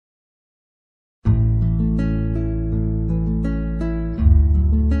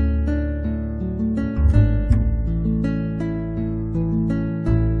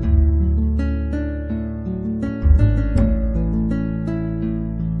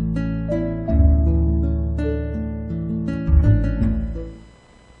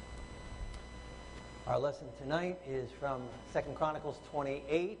lesson tonight is from 2 Chronicles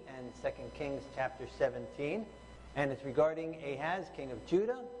 28 and 2 Kings chapter 17. And it's regarding Ahaz, king of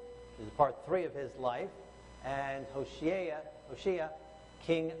Judah. This is part 3 of his life. And Hosea,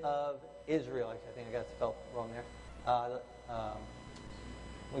 king of Israel. Actually, I think I got it spelled wrong there.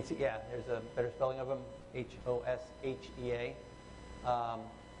 We see, yeah, there's a better spelling of him. Hoshea.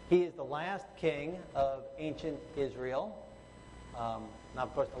 He is the last king of ancient Israel. Not,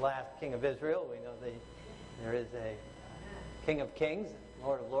 of course, the last king of Israel. We know there is a king of kings,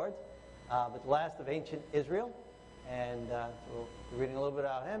 Lord of lords, but the last of ancient Israel. And so we're reading a little bit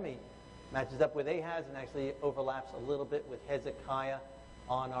about him. He matches up with Ahaz and actually overlaps a little bit with Hezekiah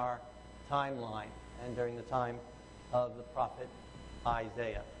on our timeline and during the time of the prophet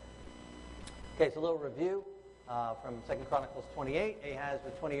Isaiah. Okay, so a little review from 2 Chronicles 28. Ahaz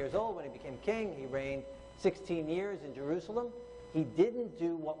was 20 years old when he became king. He reigned 16 years in Jerusalem. He didn't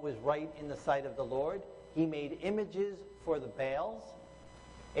do what was right in the sight of the Lord. He made images for the Baals.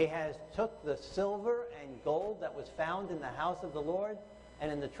 Ahaz took the silver and gold that was found in the house of the Lord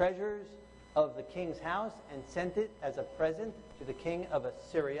and in the treasures of the king's house and sent it as a present to the king of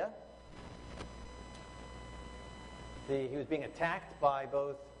Assyria. He was being attacked by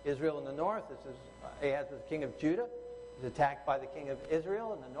both Israel in the north. Ahaz was king of Judah. He was attacked by the king of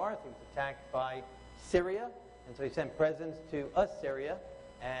Israel in the north. He was attacked by Syria. And so he sent presents to Assyria,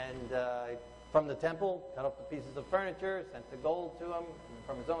 and from the temple, cut up the pieces of furniture, sent the gold to him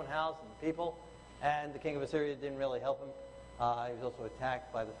from his own house and the people. And the king of Assyria didn't really help him. He was also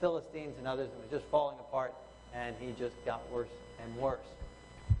attacked by the Philistines and others, and was just falling apart, and he just got worse and worse.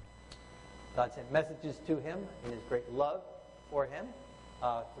 God sent messages to him in his great love for him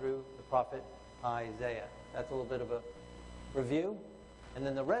through the prophet Isaiah. That's a little bit of a review. And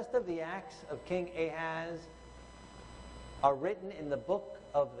then the rest of the acts of King Ahaz are written in the book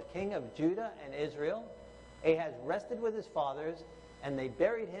of the king of Judah and Israel. Ahaz rested with his fathers, and they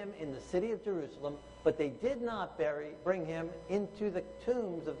buried him in the city of Jerusalem, but they did not bring him into the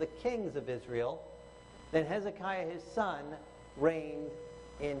tombs of the kings of Israel. Then Hezekiah his son reigned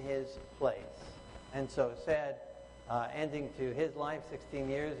in his place. And so sad ending to his life. 16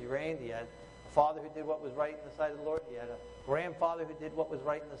 years he reigned. He had a father who did what was right in the sight of the Lord. He had a grandfather who did what was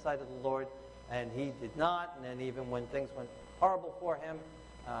right in the sight of the Lord, and he did not. And then even when things went horrible for him,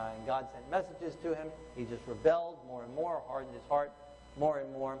 and God sent messages to him, he just rebelled more and more, hardened his heart more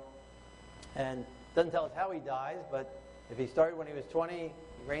and more. And doesn't tell us how he dies, but if he started when he was 20, he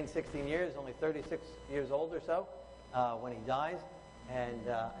reigned 16 years, only 36 years old or so when he dies. And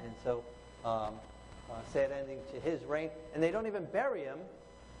so sad ending to his reign. And they don't even bury him.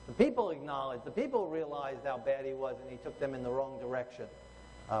 The people realized how bad he was, and he took them in the wrong direction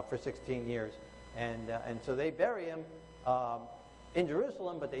for 16 years. And so they bury him in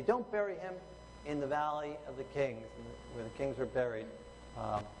Jerusalem, but they don't bury him in the Valley of the Kings, where the kings are buried.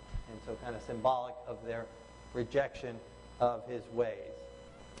 And so kind of symbolic of their rejection of his ways.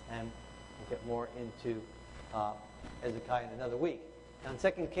 And we'll get more into Hezekiah in another week. Now in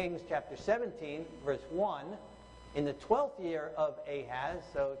 2 Kings chapter 17, verse 1, in the 12th year of Ahaz,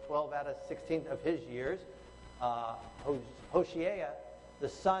 so 12 out of 16 of his years, Hosea, the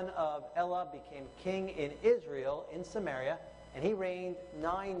son of Elah, became king in Israel, in Samaria, and he reigned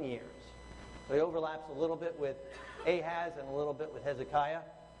 9 years. So he overlaps a little bit with Ahaz and a little bit with Hezekiah.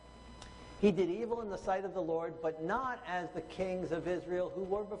 He did evil in the sight of the Lord, but not as the kings of Israel who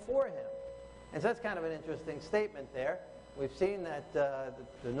were before him. And so that's kind of an interesting statement there. We've seen that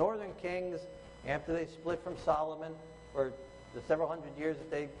the northern kings, after they split from Solomon for the several hundred years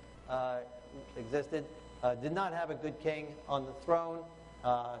that they existed, did not have a good king on the throne.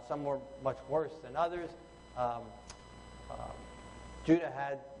 Some were much worse than others. Judah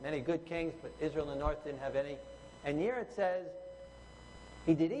had many good kings, but Israel in the north didn't have any. And here it says,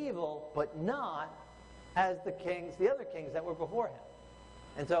 he did evil, but not as the other kings that were before him.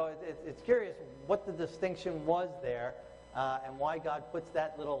 And so it's curious what the distinction was there, and why God puts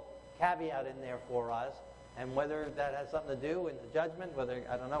that little caveat in there for us, and whether that has something to do in the judgment, whether,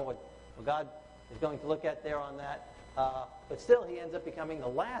 I don't know what God is going to look at there on that. But still, he ends up becoming the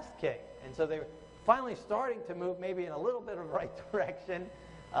last king. And so they're finally starting to move maybe in a little bit of the right direction,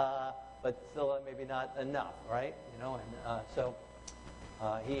 but still maybe not enough, right? And so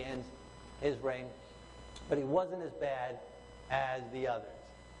he ends his reign, but he wasn't as bad as the others.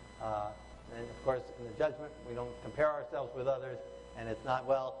 And of course, in the judgment, we don't compare ourselves with others, and it's not,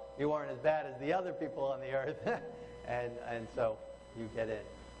 well, you weren't as bad as the other people on the earth, and so you get in.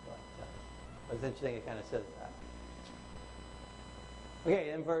 But it's interesting it kind of says that.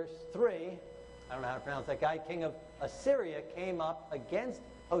 Okay, in verse 3, I don't know how to pronounce that guy, king of Assyria came up against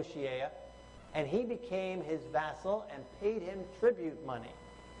Hosea and he became his vassal and paid him tribute money.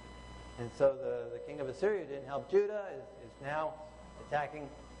 And so the king of Assyria didn't help Judah, is now attacking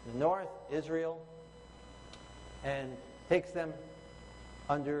the north, Israel, and takes them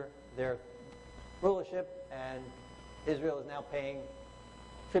under their rulership, and Israel is now paying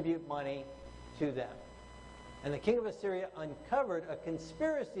tribute money to them. And the king of Assyria uncovered a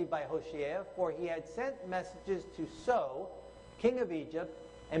conspiracy by Hosea, for he had sent messages to So, king of Egypt,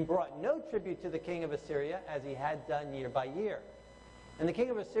 and brought no tribute to the king of Assyria, as he had done year by year. And the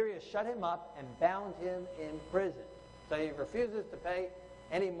king of Assyria shut him up and bound him in prison. So he refuses to pay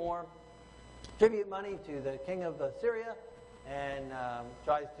any more tribute money to the king of Assyria, and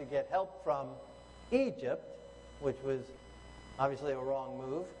tries to get help from Egypt, which was obviously a wrong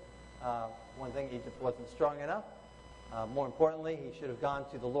move. One thing, Egypt wasn't strong enough. More importantly, he should have gone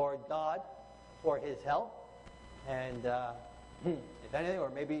to the Lord God for his help. And if anything, or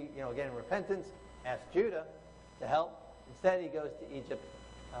maybe, again, in repentance, ask Judah to help. Instead, he goes to Egypt,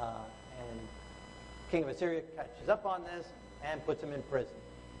 and the king of Assyria catches up on this and puts him in prison.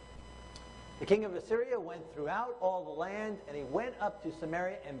 The king of Assyria went throughout all the land, and he went up to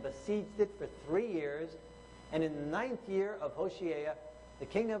Samaria and besieged it for 3 years. And in the 9th year of Hosea, the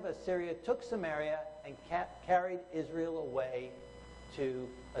king of Assyria took Samaria and carried Israel away to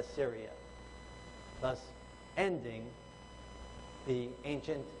Assyria, thus ending the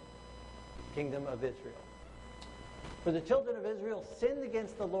ancient kingdom of Israel. For the children of Israel sinned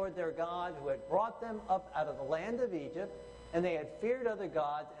against the Lord their God, who had brought them up out of the land of Egypt, and they had feared other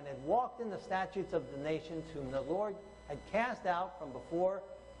gods, and had walked in the statutes of the nations whom the Lord had cast out from before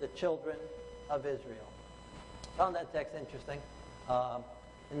the children of Israel. I found that text interesting,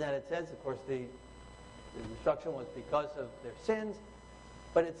 in that it says, of course, the destruction was because of their sins,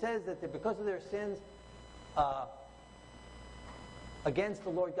 but it says that because of their sins against the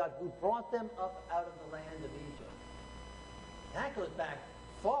Lord God, who brought them up out of the land of Egypt. That goes back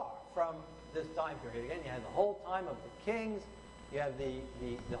far from this time period. Again, you had the whole time of the kings. You have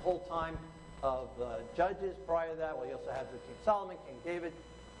the whole time of judges prior to that. Well, you also have the King Solomon, King David,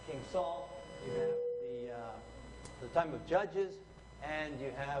 King Saul. You have the time of judges, and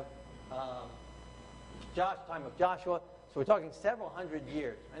you have time of Joshua. So we're talking several hundred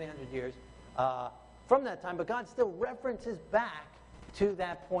years, many hundred years from that time. But God still references back to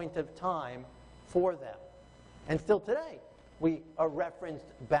that point of time for them. And still today, we are referenced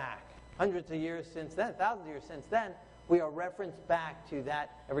back. Hundreds of years since then, thousands of years since then, we are referenced back to that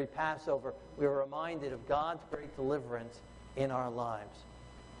every Passover. We are reminded of God's great deliverance in our lives.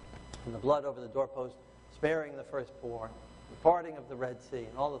 And the blood over the doorpost, sparing the firstborn, the parting of the Red Sea,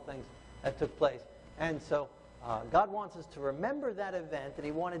 and all the things that took place. And so God wants us to remember that event, and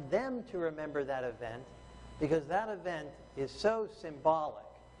he wanted them to remember that event, because that event is so symbolic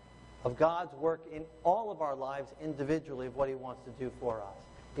of God's work in all of our lives individually, of what he wants to do for us.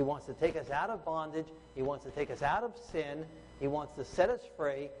 He wants to take us out of bondage. He wants to take us out of sin. He wants to set us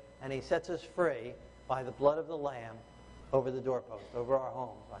free, and he sets us free by the blood of the Lamb over the doorpost, over our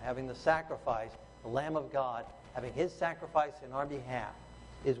homes, by having the sacrifice, the Lamb of God, having his sacrifice in our behalf,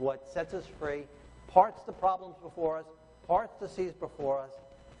 is what sets us free, parts the problems before us, parts the seas before us,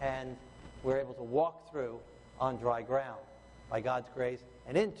 and we're able to walk through on dry ground by God's grace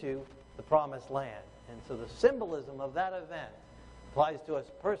and into the promised land. And so the symbolism of that event applies to us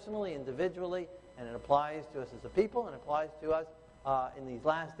personally, individually, and it applies to us as a people, and it applies to us in these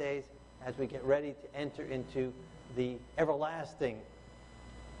last days as we get ready to enter into the everlasting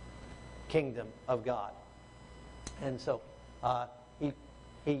kingdom of God. And so he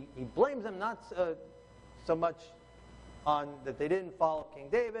blames them not so much on that they didn't follow King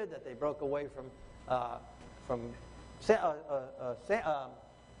David, that they broke away from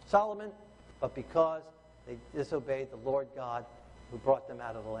Solomon, but because they disobeyed the Lord God who brought them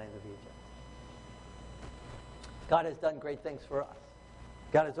out of the land of Egypt. God has done great things for us.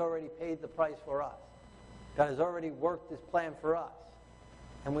 God has already paid the price for us. God has already worked his plan for us.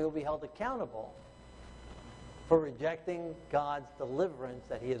 And we will be held accountable for rejecting God's deliverance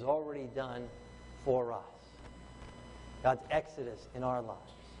that he has already done for us. God's exodus in our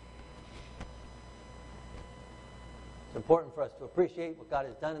lives. It's important for us to appreciate what God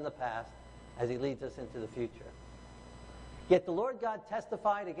has done in the past as he leads us into the future. Yet the Lord God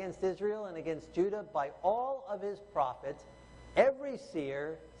testified against Israel and against Judah by all of his prophets, every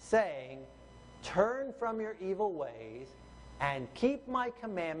seer, saying, "Turn from your evil ways and keep my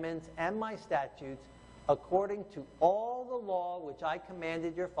commandments and my statutes according to all the law which I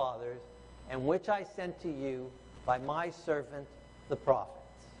commanded your fathers and which I sent to you by my servant the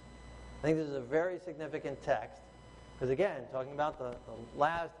prophets." I think this is a very significant text Because again, talking about the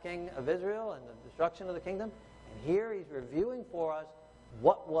last king of Israel and the destruction of the kingdom, and here he's reviewing for us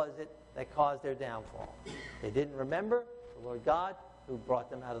what was it that caused their downfall. They didn't remember the Lord God who brought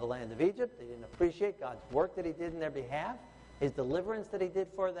them out of the land of Egypt. They didn't appreciate God's work that he did in their behalf, his deliverance that he did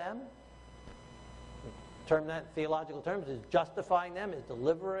for them. Term that in theological terms is justifying them, is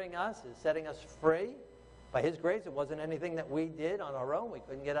delivering us, is setting us free. By his grace, it wasn't anything that we did on our own. We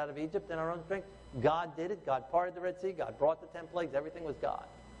couldn't get out of Egypt in our own strength. God did it. God parted the Red Sea. God brought the 10 plagues. Everything was God.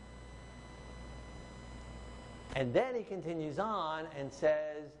 And then he continues on and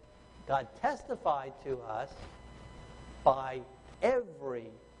says, God testified to us by every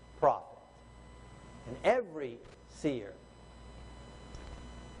prophet and every seer.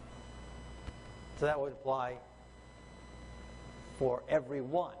 So that would apply for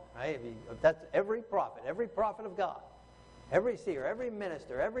everyone, right? That's every prophet of God, every seer, every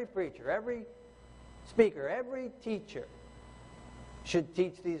minister, every preacher, every speaker, every teacher should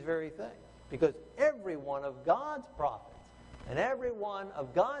teach these very things. Because every one of God's prophets and every one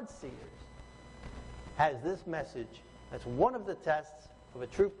of God's seers has this message. That's one of the tests of a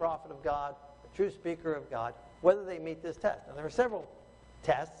true prophet of God, a true speaker of God, whether they meet this test. Now, there are several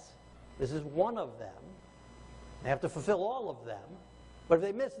tests. This is one of them. They have to fulfill all of them. But if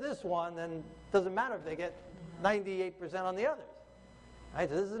they miss this one, then it doesn't matter if they get 98% on the others. Right?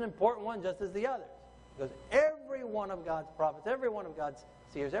 So this is an important one just as the others. Because every one of God's prophets, every one of God's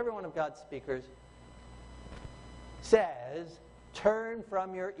seers, every one of God's speakers says, turn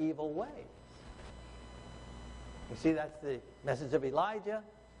from your evil ways. You see, that's the message of Elijah.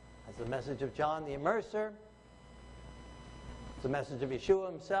 That's the message of John the Immerser. It's the message of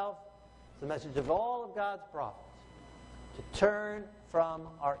Yeshua himself. It's the message of all of God's prophets. To turn from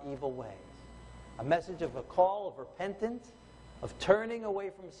our evil ways. A message of a call of repentance, of turning away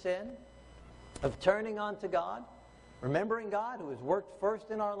from sin, of turning on to God, remembering God who has worked first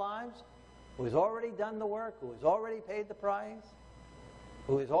in our lives, who has already done the work, who has already paid the price,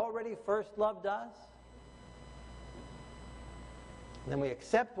 who has already first loved us. And then we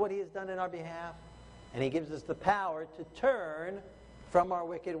accept what he has done in our behalf, and he gives us the power to turn from our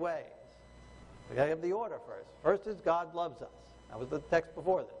wicked ways. We've got to have the order first. First is God loves us. That was the text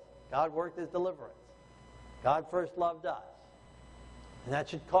before this. God worked his deliverance. God first loved us. And that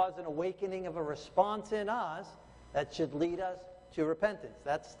should cause an awakening of a response in us that should lead us to repentance.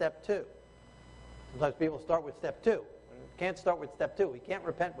 That's step 2. Sometimes people start with step 2. We can't start with step 2. We can't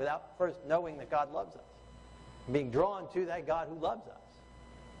repent without first knowing that God loves us. And being drawn to that God who loves us.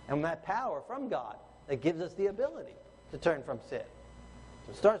 And that power from God that gives us the ability to turn from sin.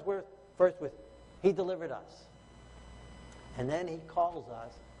 So it starts first with he delivered us. And then he calls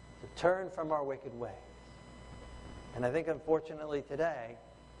us to turn from our wicked ways. And I think unfortunately today,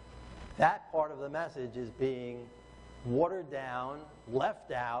 that part of the message is being watered down,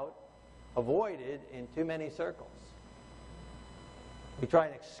 left out, avoided in too many circles. We try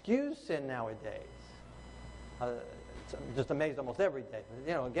and excuse sin nowadays. I'm just amazed almost every day.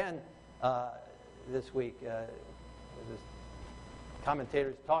 You know, again, this week, this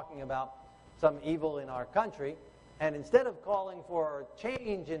commentators talking about some evil in our country, and instead of calling for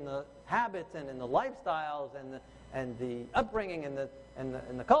change in the habits and in the lifestyles and the upbringing and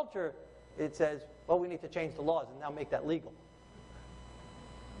the culture, it says, well, we need to change the laws and now make that legal.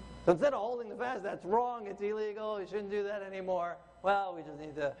 So instead of holding the fast, that's wrong, it's illegal, we shouldn't do that anymore, well, we just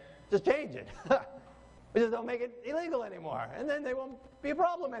need to just change it. We just don't make it illegal anymore, and then they won't be a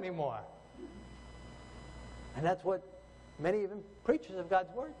problem anymore. And that's what many even preachers of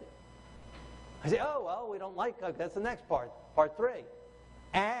God's Word do. I say, oh, well, we don't like, that's the next part, part 3.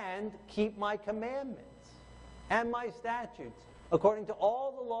 And keep my commandments and my statutes, according to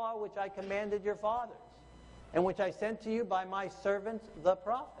all the law which I commanded your fathers, and which I sent to you by my servants, the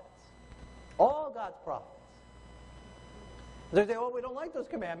prophets. All God's prophets. They say, oh, we don't like those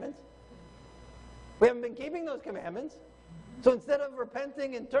commandments. We haven't been keeping those commandments. So instead of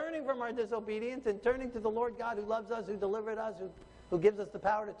repenting and turning from our disobedience and turning to the Lord God who loves us, who delivered us, who gives us the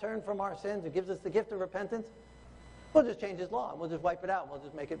power to turn from our sins, who gives us the gift of repentance, we'll just change his law and we'll just wipe it out and we'll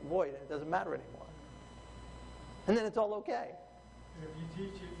just make it void and it doesn't matter anymore. And then it's all okay. If you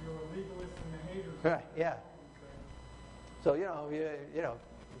teach it, you're a legalist and a hater. Right, yeah. So, you know,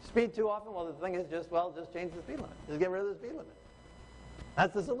 speed too often, well, the thing is just change the speed limit. Just get rid of the speed limit.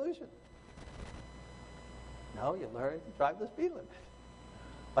 That's the solution. No, you learn to drive the speed limit.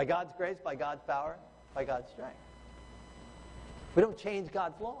 By God's grace, by God's power, by God's strength. We don't change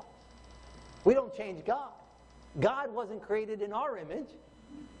God's laws. We don't change God. God wasn't created in our image.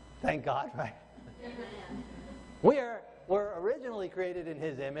 Thank God, right? We are were originally created in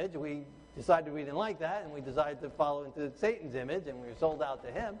his image. We decided we didn't like that, and we decided to follow into Satan's image, and we were sold out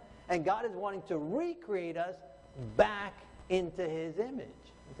to him. And God is wanting to recreate us back into his image,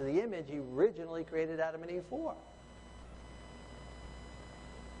 into the image he originally created Adam and Eve for.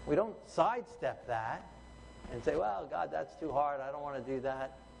 We don't sidestep that and say, well, God, that's too hard. I don't want to do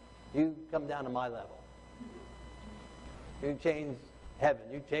that. You come down to my level. You change heaven.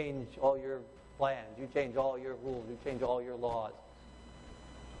 You change all your plans. You change all your rules. You change all your laws.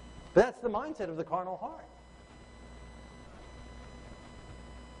 But that's the mindset of the carnal heart.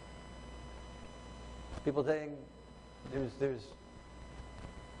 People saying there's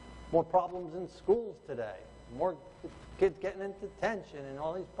more problems in schools today. More kids getting into detention and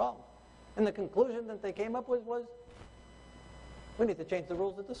all these problems. And the conclusion that they came up with was, we need to change the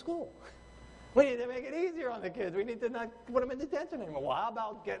rules at the school. We need to make it easier on the kids. We need to not put them in detention anymore. Well, how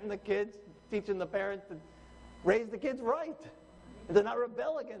about getting the kids, teaching the parents to raise the kids right? And to not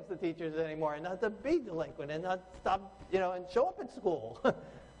rebel against the teachers anymore, and not to be delinquent, and not stop, and show up at school.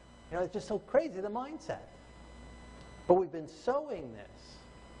 It's just so crazy, the mindset. But we've been sowing this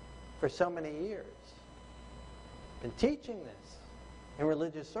for so many years. Been teaching this in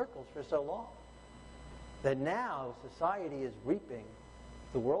religious circles for so long that now society is reaping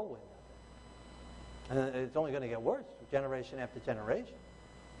the whirlwind of it. And it's only going to get worse generation after generation.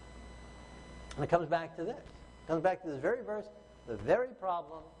 And it comes back to this. It comes back to this very verse, the very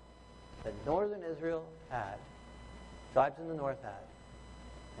problem that northern Israel had, tribes in the north had,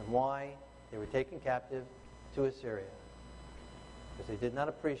 and why they were taken captive to Assyria. Because they did not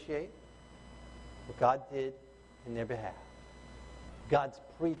appreciate what God did in their behalf. God's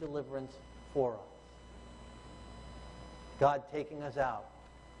pre-deliverance for us. God taking us out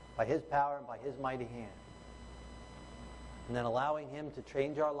by his power and by his mighty hand. And then allowing him to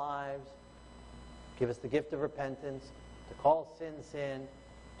change our lives, give us the gift of repentance, to call sin, sin,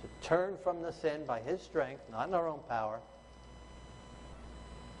 to turn from the sin by his strength, not in our own power,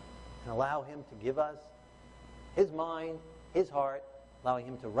 and allow him to give us his mind, his heart, allowing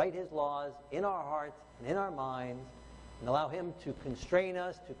him to write his laws in our hearts and in our minds, and allow him to constrain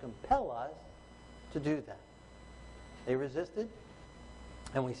us, to compel us to do that. They resisted,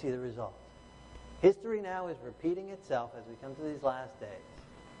 and we see the results. History now is repeating itself as we come to these last days.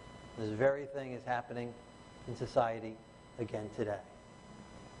 This very thing is happening in society again today.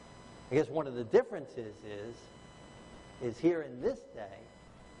 I guess one of the differences is here in this day,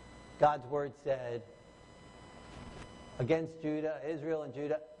 God's word said against Judah, Israel and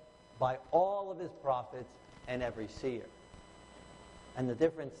Judah, by all of his prophets and every seer. And the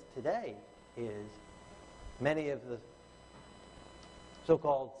difference today is many of the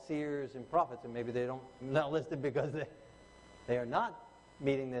so-called seers and prophets, and maybe not listed because they are not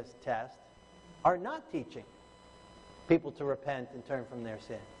meeting this test, are not teaching people to repent and turn from their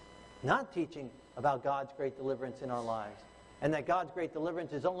sins. Not teaching about God's great deliverance in our lives. And that God's great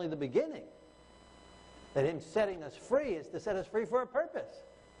deliverance is only the beginning. That him setting us free is to set us free for a purpose.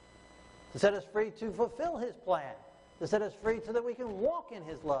 To set us free to fulfill his plan. To set us free so that we can walk in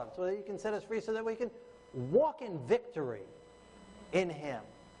his love. So that he can set us free so that we can walk in victory in him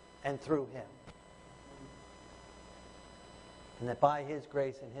and through him. And that by his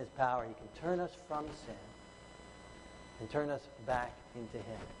grace and his power he can turn us from sin and turn us back into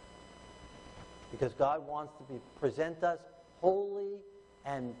him. Because God wants to present us holy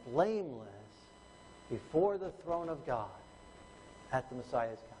and blameless before the throne of God at the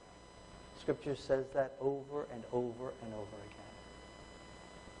Messiah's coming. Scripture says that over and over and over again.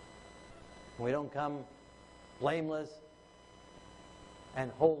 We don't come blameless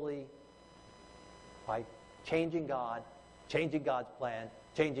and holy by changing God, changing God's plan,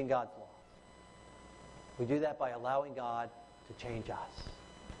 changing God's laws. We do that by allowing God to change us.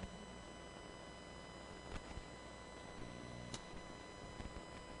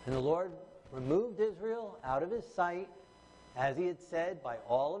 And the Lord removed Israel out of his sight, as he had said, by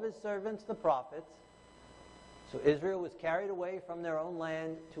all of his servants, the prophets. So Israel was carried away from their own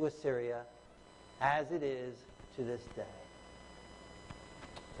land to Assyria, as it is to this day.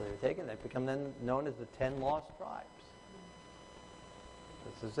 So they were taken. They become then known as the 10 lost tribes.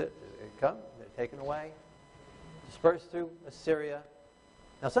 This is it. They come. They're taken away, dispersed through Assyria.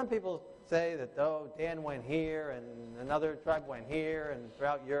 Now some people say that, Dan went here and another tribe went here and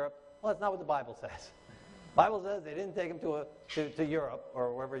throughout Europe. Well, that's not what the Bible says. The Bible says they didn't take them to Europe,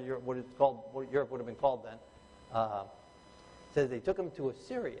 or wherever Europe, what Europe would have been called then. It says they took them to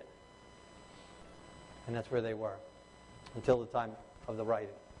Assyria. And that's where they were until the time of the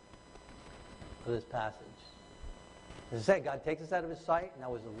writing of this passage. As I said, God takes us out of his sight, and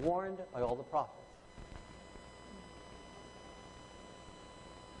that was warned by all the prophets.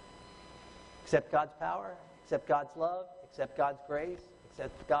 Accept God's power, accept God's love, accept God's grace,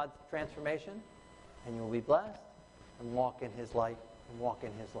 accept God's transformation, and you'll be blessed and walk in His light and walk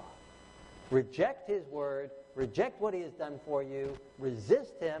in His love. Reject His word, reject what He has done for you,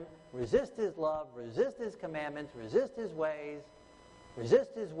 resist Him, resist His love, resist His commandments, resist His ways,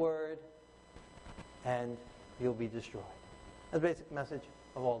 resist His word, and you'll be destroyed. That's the basic message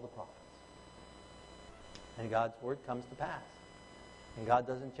of all the prophets. And God's word comes to pass. And God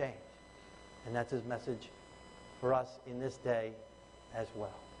doesn't change. And that's His message for us in this day as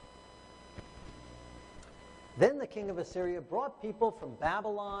well. Then the king of Assyria brought people from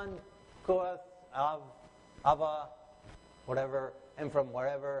Babylon, Kuth, Ava, whatever, and from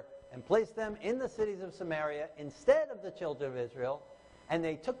wherever, and placed them in the cities of Samaria instead of the children of Israel, and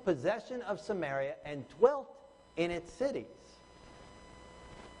they took possession of Samaria and dwelt in its cities.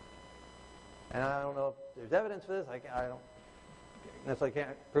 And I don't know if there's evidence for this. I don't necessarily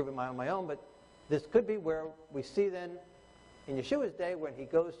can't prove it on my own, but this could be where we see then in Yeshua's day when he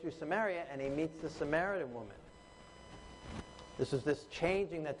goes through Samaria and he meets the Samaritan woman. This is this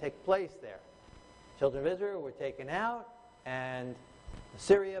changing that takes place there. Children of Israel were taken out, and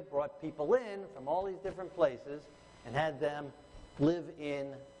Assyria brought people in from all these different places and had them live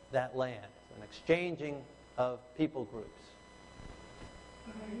in that land. So an exchanging of people groups.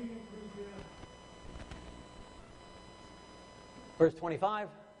 Verse 25,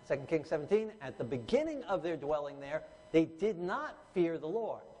 2 Kings 17, at the beginning of their dwelling there, they did not fear the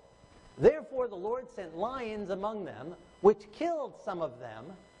Lord. Therefore the Lord sent lions among them, which killed some of them.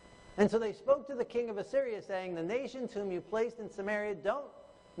 And so they spoke to the king of Assyria, saying, the nations whom you placed in Samaria don't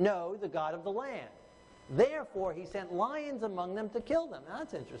know the God of the land. Therefore he sent lions among them to kill them. Now,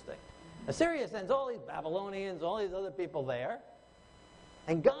 that's interesting. Assyria sends all these Babylonians, all these other people there,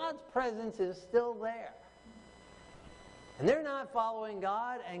 and God's presence is still there. And they're not following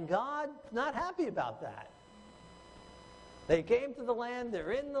God, and God's not happy about that. They came to the land,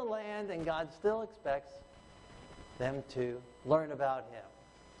 they're in the land, and God still expects them to learn about Him.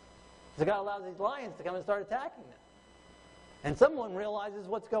 So God allows these lions to come and start attacking them. And someone realizes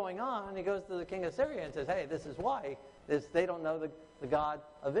what's going on, and he goes to the king of Syria and says, hey, this is why. They don't know the God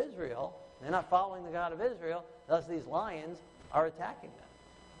of Israel. They're not following the God of Israel, thus these lions are attacking them.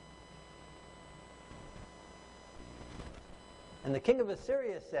 And the king of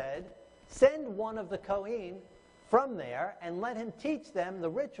Assyria said, send one of the Kohen from there and let him teach them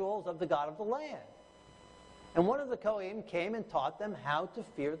the rituals of the God of the land. And one of the Kohen came and taught them how to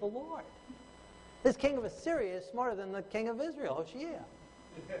fear the Lord. This king of Assyria is smarter than the king of Israel, Hosea.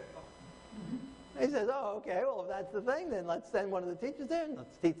 He says, oh, okay, well, if that's the thing, then let's send one of the teachers there and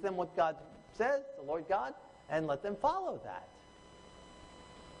let's teach them what God says, the Lord God, and let them follow that.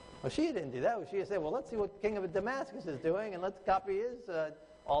 Hosea didn't do that. Hosea said, well, let's see what the king of Damascus is doing, and let's copy his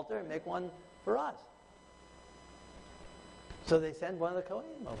altar and make one for us. So they send one of the Kohen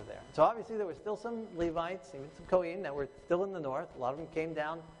over there. So obviously there were still some Levites, even some Kohen that were still in the north. A lot of them came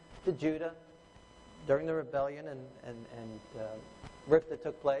down to Judah during the rebellion and rift that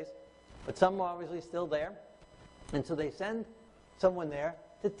took place. But some were obviously still there. And so they send someone there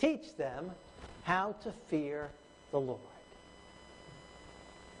to teach them how to fear the Lord.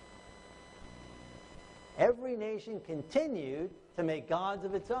 Every nation continued to make gods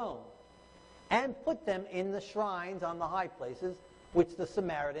of its own and put them in the shrines on the high places which the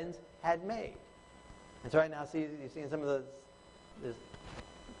Samaritans had made. And so right now, you've seen some of this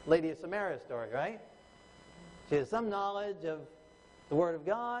Lady of Samaria story, right? She has some knowledge of the Word of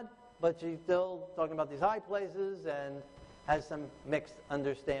God, but she's still talking about these high places and has some mixed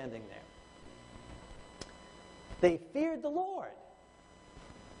understanding there. They feared the Lord.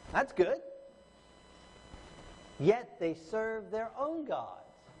 That's good. Yet they served their own gods,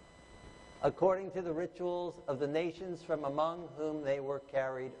 according to the rituals of the nations from among whom they were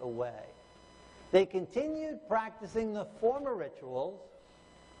carried away. They continued practicing the former rituals.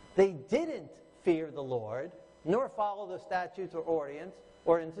 They didn't fear the Lord, nor follow the statutes or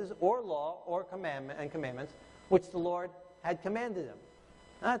ordinances or law or commandments which the Lord had commanded them.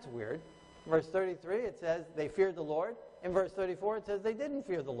 That's weird. In verse 33 it says they feared the Lord. In verse 34 it says they didn't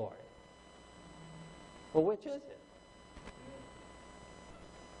fear the Lord. Well, which is it?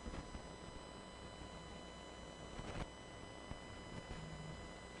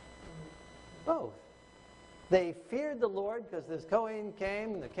 Both. They feared the Lord because this Kohen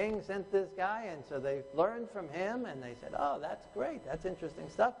came and the king sent this guy, and so they learned from him and they said, oh, that's great, that's interesting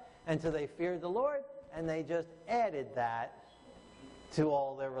stuff. And so they feared the Lord and they just added that to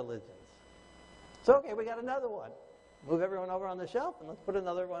all their religions. So, okay, we got another one. Move everyone over on the shelf and let's put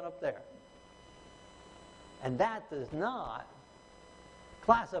another one up there. And that does not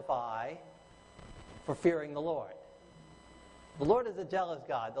classify for fearing the Lord. The Lord is a jealous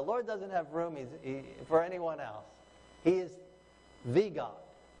God. The Lord doesn't have room for anyone else. He is the God.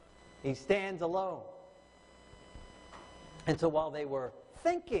 He stands alone. And so while they were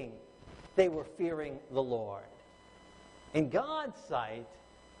thinking they were fearing the Lord, in God's sight,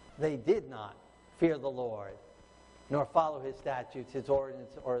 they did not fear the Lord, nor follow his statutes, his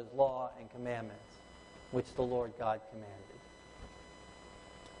ordinance, or his law and commandments, which the Lord God commanded.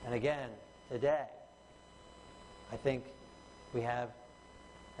 And again, today, I think we have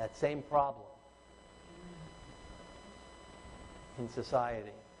that same problem in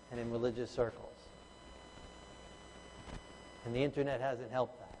society and in religious circles. And the internet hasn't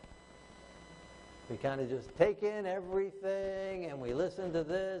helped that. We kind of just take in everything, and we listen to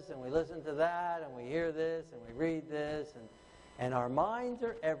this, and we listen to that, and we hear this, and we read this, and our minds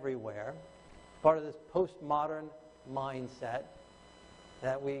are everywhere. Part of this postmodern mindset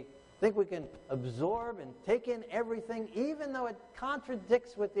that we think we can absorb and take in everything, even though it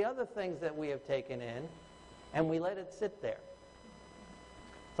contradicts with the other things that we have taken in, and we let it sit there.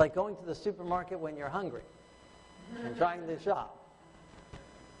 It's like going to the supermarket when you're hungry and trying to shop.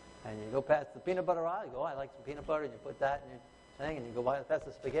 And you go past the peanut butter aisle, you go, oh, I like some peanut butter, and you put that in your thing, and you go past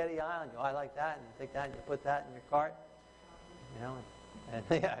the spaghetti aisle, and you go, I like that, and you take that, and you put that in your cart. You know, and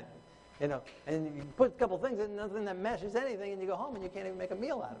yeah, you know, and you put a couple things in, nothing that meshes anything, and you go home, and you can't even make a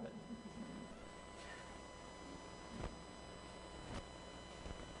meal out of it.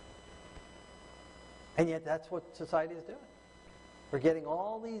 And yet that's what society is doing. We're getting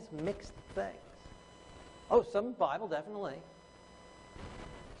all these mixed things. Oh, some Bible, definitely.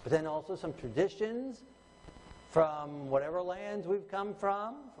 But then also some traditions from whatever lands we've come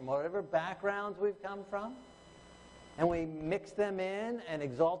from whatever backgrounds we've come from. And we mix them in and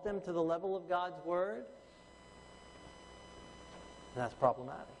exalt them to the level of God's Word. And that's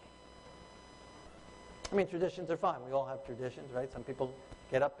problematic. I mean, traditions are fine. We all have traditions, right? Some people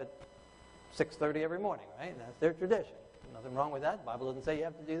get up at 6:30 every morning, right? And that's their tradition. Nothing wrong with that. The Bible doesn't say you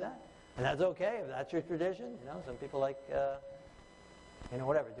have to do that. And that's okay if that's your tradition. You know, some people like,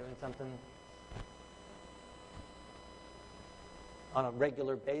 whatever, doing something on a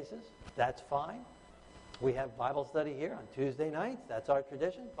regular basis. That's fine. We have Bible study here on Tuesday nights. That's our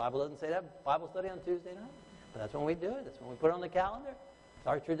tradition. The Bible doesn't say that Bible study on Tuesday night. But that's when we do it. That's when we put it on the calendar. It's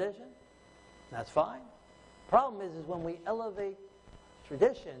our tradition. That's fine. Problem is when we elevate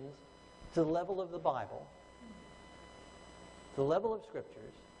traditions to the level of the Bible, the level of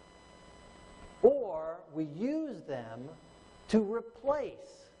Scriptures, or we use them to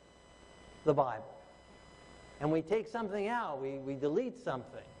replace the Bible. And we take something out, we delete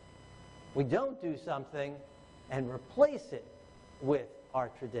something. We don't do something and replace it with our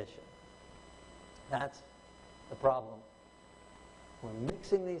tradition. That's the problem. We're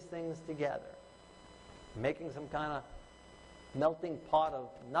mixing these things together, making some kind of melting pot of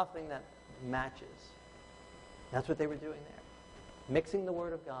nothing that matches. That's what they were doing there. Mixing the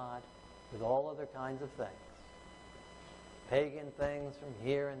Word of God with all other kinds of things. Pagan things from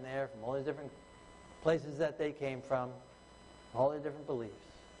here and there, from all these different places that they came from, all their different beliefs.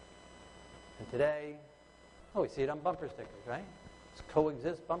 And today, we see it on bumper stickers, right? It's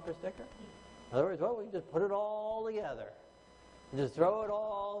coexist bumper sticker. In other words, we just put it all together. And just throw it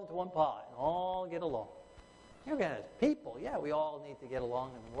all into one pot and all get along. Again, as people, we all need to get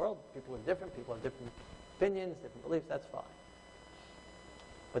along in the world. People are different. People have different opinions, different beliefs. That's fine.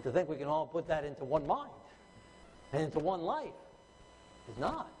 But to think we can all put that into one mind and into one life is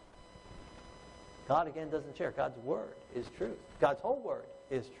not. God, again, doesn't share. God's Word is truth. God's whole Word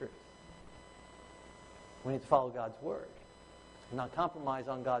is truth. We need to follow God's Word. Not compromise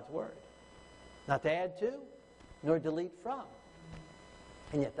on God's Word. Not to add to, nor delete from.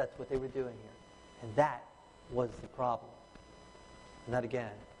 And yet that's what they were doing here. And that was the problem. And that,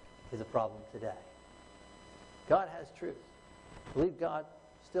 again, is a problem today. God has truth. I believe God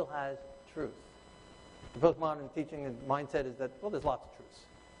still has truth. The postmodern teaching and mindset is that, there's lots of truths.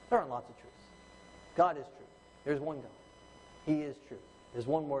 There aren't lots of truths. God is truth. There's one God. He is truth. There's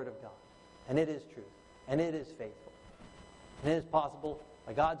one Word of God. And it is truth. And it is faithful. And it is possible,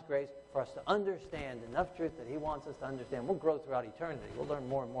 by God's grace, for us to understand enough truth that He wants us to understand. We'll grow throughout eternity. We'll learn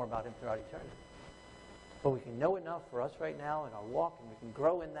more and more about Him throughout eternity. But we can know enough for us right now in our walk, and we can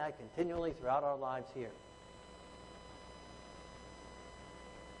grow in that continually throughout our lives here.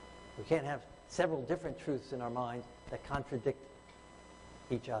 We can't have several different truths in our minds that contradict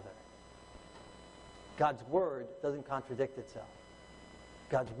each other. God's Word doesn't contradict itself.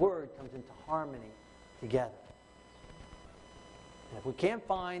 God's Word comes into harmony together. And if we can't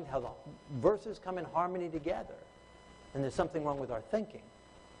find how the verses come in harmony together, then there's something wrong with our thinking.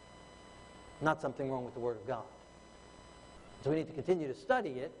 not something wrong with the Word of God. So we need to continue to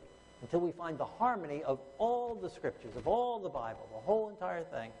study it until we find the harmony of all the Scriptures, of all the Bible, the whole entire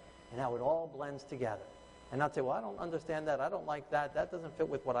thing, and how it all blends together. And not say, well, I don't understand that, I don't like that, that doesn't fit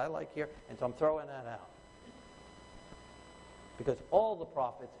with what I like here, and so I'm throwing that out. Because all the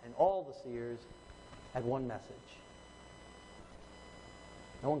prophets and all the seers had one message.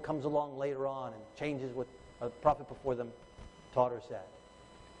 No one comes along later on and changes what a prophet before them taught or said.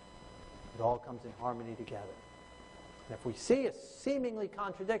 It all comes in harmony together. And if we see a seemingly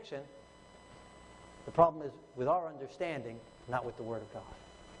contradiction, the problem is with our understanding, not with the Word of God.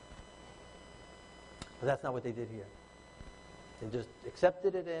 But that's not what they did here. They just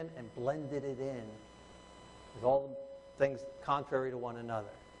accepted it in and blended it in with all things contrary to one another.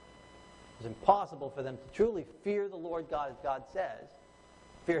 It was impossible for them to truly fear the Lord God as God says,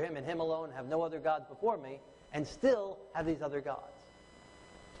 fear Him and Him alone, have no other gods before me, and still have these other gods.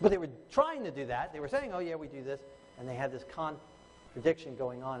 But they were trying to do that. They were saying, oh yeah, we do this. And they had this contradiction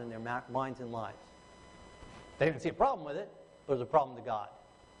going on in their minds and lives. They didn't see a problem with it, but it was a problem to God.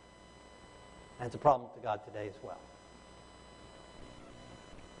 And it's a problem to God today as well.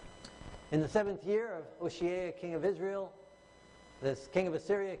 In the 7th year of Hosea, king of Israel, this king of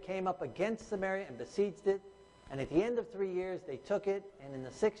Assyria came up against Samaria and besieged it. And at the end of 3 years, they took it. And in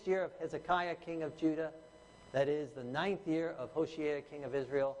the 6th year of Hezekiah, king of Judah, that is the 9th year of Hosea, king of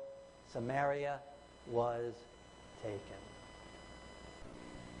Israel, Samaria was taken.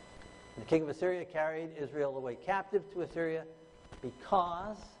 And the king of Assyria carried Israel away captive to Assyria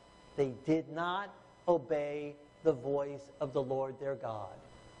because they did not obey the voice of the Lord their God,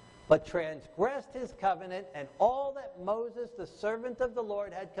 but transgressed His covenant and all that Moses, the servant of the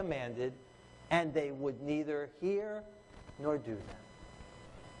Lord, had commanded, and they would neither hear nor do them.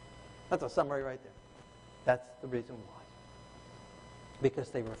 That's a summary right there. That's the reason why. Because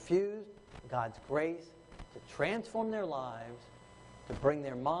they refused God's grace to transform their lives, to bring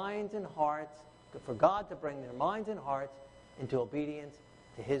their minds and hearts, for God to bring their minds and hearts into obedience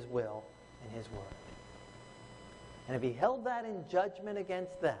to His will and His word. And if He held that in judgment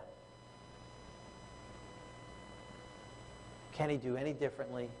against them, can He do any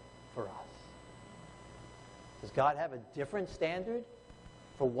differently for us? Does God have a different standard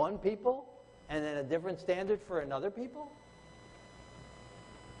for one people and then a different standard for another people?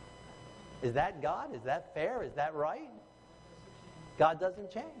 Is that God? Is that fair? Is that right? God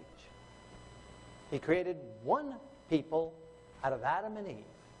doesn't change. He created one people out of Adam and Eve.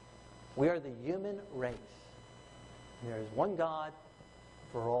 We are the human race. And there is one God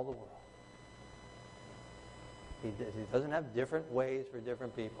for all the world. He doesn't have different ways for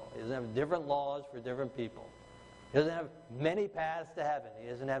different people. He doesn't have different laws for different people. He doesn't have many paths to heaven. He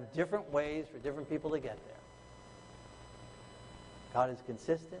doesn't have different ways for different people to get there. God is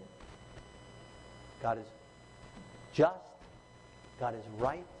consistent. God is just. God is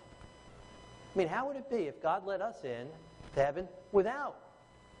right. I mean, how would it be if God let us in to heaven without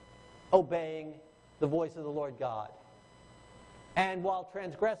obeying the voice of the Lord God, and while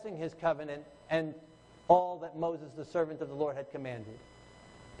transgressing His covenant and all that Moses, the servant of the Lord, had commanded?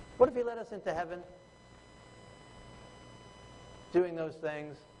 What if He let us into heaven doing those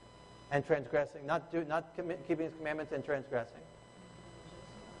things and transgressing, not keeping His commandments and transgressing?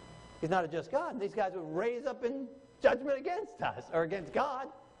 He's not a just God. These guys would raise up in judgment against us or against God.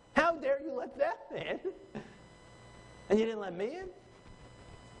 How dare you let them in? And you didn't let me in?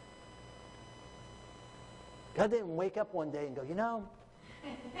 God didn't wake up one day and go, you know,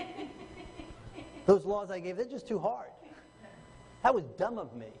 those laws I gave, they're just too hard. That was dumb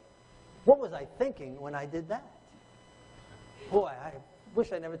of me. What was I thinking when I did that? Boy, I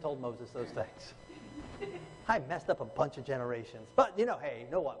wish I never told Moses those things. I messed up a bunch of generations. But, hey,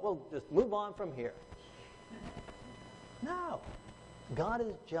 you know what? We'll just move on from here. No. God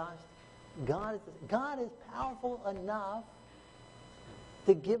is just. God is powerful enough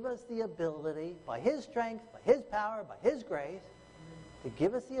to give us the ability, by His strength, by His power, by His grace, to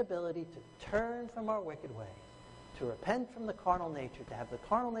give us the ability to turn from our wicked ways, to repent from the carnal nature, to have the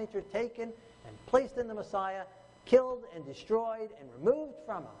carnal nature taken and placed in the Messiah, killed and destroyed and removed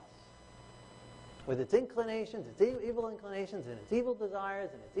from us, with its inclinations, its evil inclinations, and its evil desires,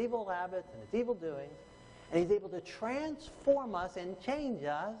 and its evil habits, and its evil doings. And He's able to transform us and change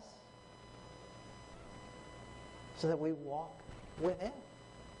us so that we walk with Him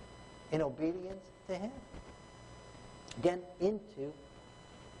in obedience to Him. Again, into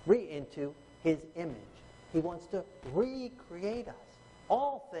His image. He wants to recreate us.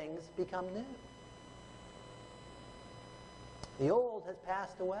 All things become new. The old has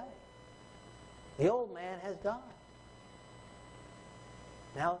passed away. The old man has died.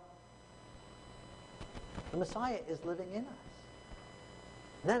 Now, The Messiah is living in us.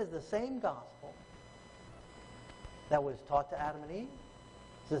 And that is the same gospel that was taught to Adam and Eve.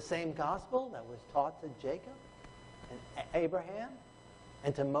 It's the same gospel that was taught to Jacob and Abraham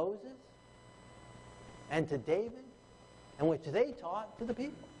and to Moses and to David, and which they taught to the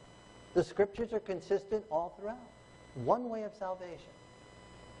people. The scriptures are consistent all throughout. One way of salvation.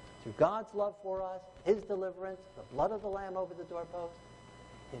 Through God's love for us, His deliverance, the blood of the Lamb over the doorpost,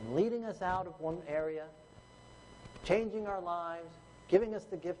 Him leading us out of one area, changing our lives, giving us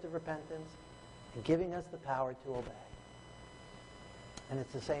the gift of repentance, and giving us the power to obey. And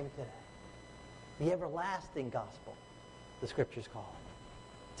it's the same today. The everlasting gospel, the scriptures call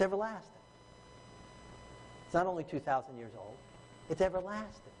it. It's everlasting. It's not only 2,000 years old. It's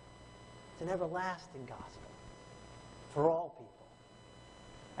everlasting. It's an everlasting gospel for all people.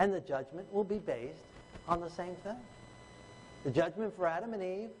 And the judgment will be based on the same thing. The judgment for Adam and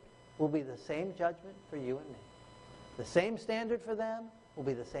Eve will be the same judgment for you and me. The same standard for them will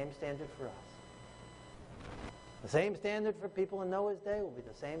be the same standard for us. The same standard for people in Noah's day will be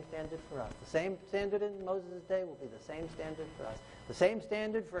the same standard for us. The same standard in Moses' day will be the same standard for us. The same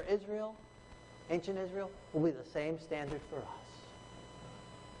standard for Israel, ancient Israel, will be the same standard for us.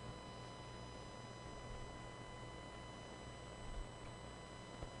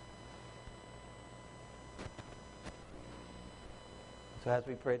 So as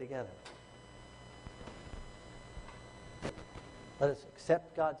we pray together, let us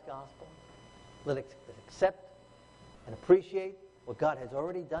accept God's gospel. Let us accept and appreciate what God has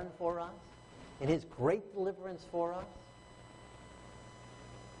already done for us in His great deliverance for us.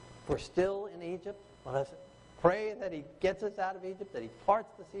 If we're still in Egypt, let us pray that He gets us out of Egypt, that He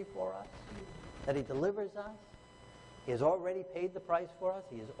parts the sea for us, that He delivers us. He has already paid the price for us.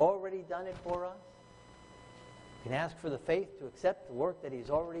 He has already done it for us. We can ask for the faith to accept the work that He's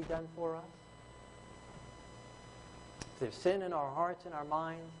already done for us. If there's sin in our hearts and our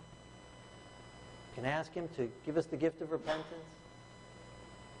minds, we can ask Him to give us the gift of repentance.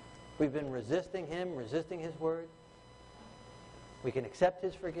 If we've been resisting Him, resisting His word, we can accept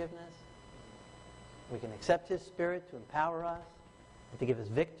His forgiveness. We can accept His Spirit to empower us and to give us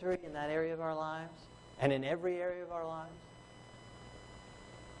victory in that area of our lives and in every area of our lives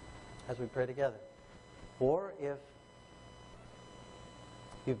as we pray together. Or if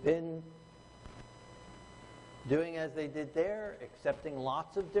you've been doing as they did there, accepting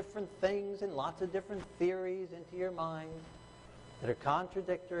lots of different things and lots of different theories into your mind that are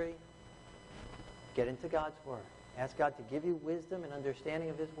contradictory, get into God's Word. Ask God to give you wisdom and understanding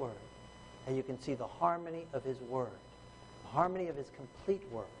of His Word. And you can see the harmony of His Word, the harmony of His complete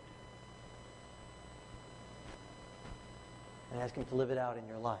Word. And ask Him to live it out in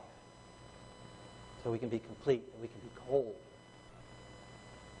your life. So we can be complete, that we can be whole.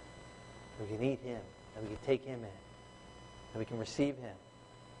 That we can eat Him, that we can take Him in, that we can receive Him,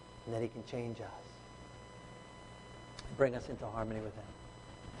 and that He can change us. And bring us into harmony with Him.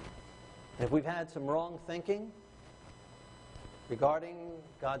 And if we've had some wrong thinking regarding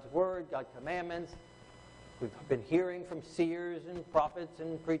God's Word, God's commandments, we've been hearing from seers and prophets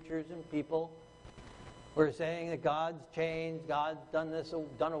and preachers and people, we're saying that God's changed, God's done this,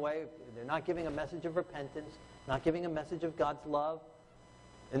 done away. They're not giving a message of repentance, not giving a message of God's love,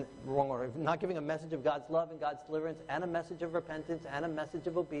 in wrong order, not giving a message of God's love and God's deliverance, and a message of repentance, and a message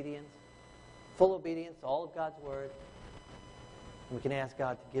of obedience, full obedience to all of God's Word. And we can ask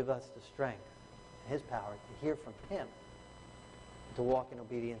God to give us the strength and His power to hear from Him, and to walk in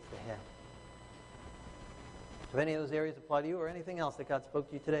obedience to Him. So if any of those areas apply to you, or anything else that God spoke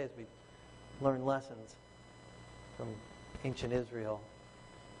to you today as we learn lessons from ancient Israel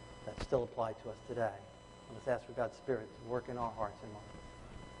that still apply to us today, let's ask for God's Spirit to work in our hearts and minds.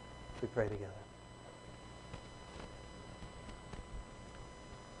 We pray together.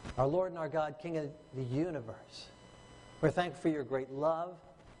 Our Lord and our God, King of the universe, we're thankful for your great love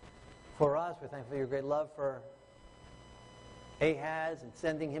for us. We're thankful for your great love for Ahaz and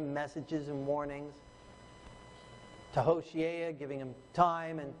sending him messages and warnings. To Hosea, giving him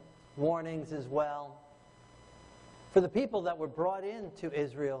time and warnings as well. For the people that were brought into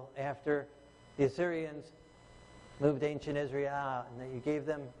Israel after the Assyrians moved ancient Israel out, and that you gave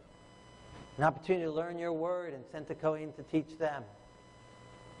them an opportunity to learn your word and sent the Kohen to teach them.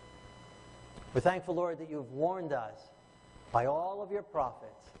 We're thankful, Lord, that you've warned us by all of your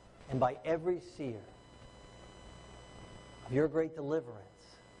prophets and by every seer of your great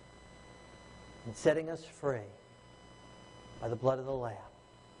deliverance and setting us free by the blood of the Lamb.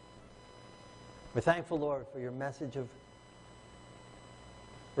 We're thankful, Lord, for your message of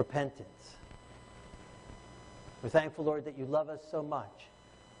repentance. We're thankful, Lord, that you love us so much,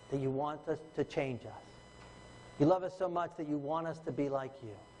 that you want us to change us, You love us so much that you want us to be like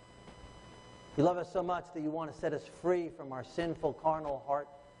you. You love us so much that you want to set us free from our sinful, carnal heart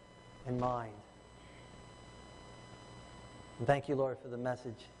and mind. And thank you, Lord, for the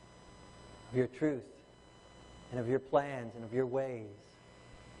message of your truth and of your plans and of your ways,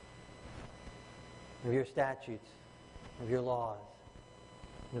 of your statutes, of your laws,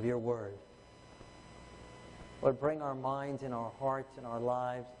 and of your word. Lord, bring our minds and our hearts and our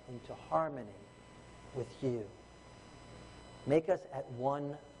lives into harmony with you. Make us at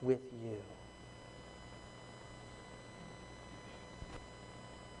one with you.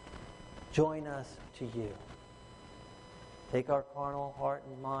 Join us to you. Take our carnal heart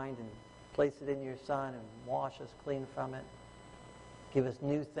and mind and place it in your Son and wash us clean from it. Give us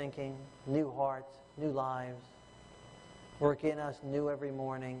new thinking, new hearts, new lives. Work in us new every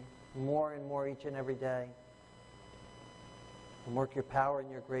morning, more and more each and every day. And work your power and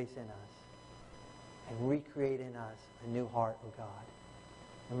your grace in us. And recreate in us a new heart, O God.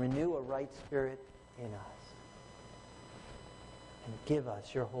 And renew a right spirit in us. And give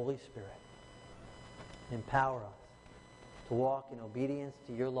us your Holy Spirit. And empower us to walk in obedience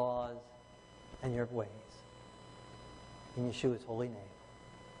to your laws and your ways. In Yeshua's holy name.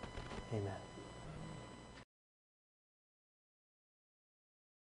 Amen.